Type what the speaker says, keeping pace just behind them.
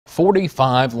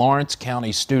45 Lawrence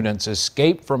County students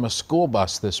escaped from a school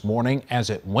bus this morning as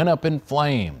it went up in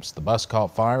flames. The bus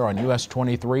caught fire on US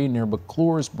 23 near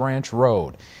McClure's Branch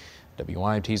Road.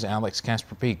 WYMT's Alex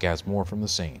Kasper-Peak has more from the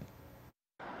scene.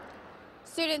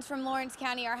 Students from Lawrence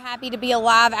County are happy to be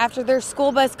alive after their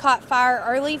school bus caught fire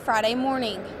early Friday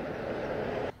morning.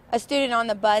 A student on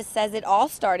the bus says it all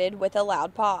started with a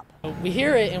loud pop. We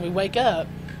hear it and we wake up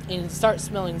and start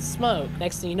smelling smoke.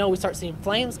 Next thing you know, we start seeing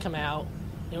flames come out.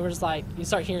 And we're just like, you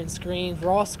start hearing screams, we're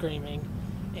all screaming,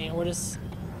 and we're just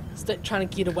trying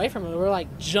to get away from it. We're like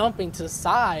jumping to the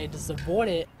side to avoid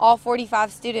it. All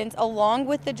 45 students, along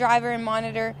with the driver and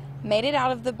monitor, made it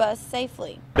out of the bus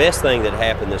safely. Best thing that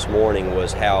happened this morning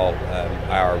was how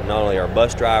not only our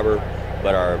bus driver,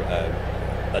 but our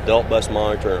adult bus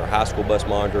monitor, our high school bus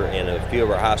monitor, and a few of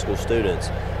our high school students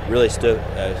really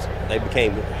they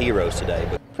became heroes today.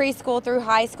 Preschool through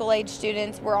high school age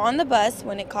students were on the bus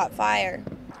when it caught fire.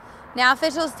 Now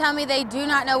officials tell me they do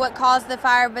not know what caused the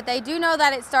fire, but they do know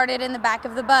that it started in the back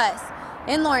of the bus.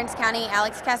 In Lawrence County,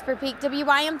 Alex Kasper-Peak,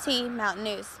 WYMT Mountain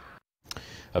News.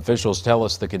 Officials tell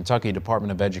us the Kentucky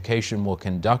Department of Education will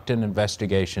conduct an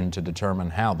investigation to determine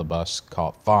how the bus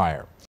caught fire.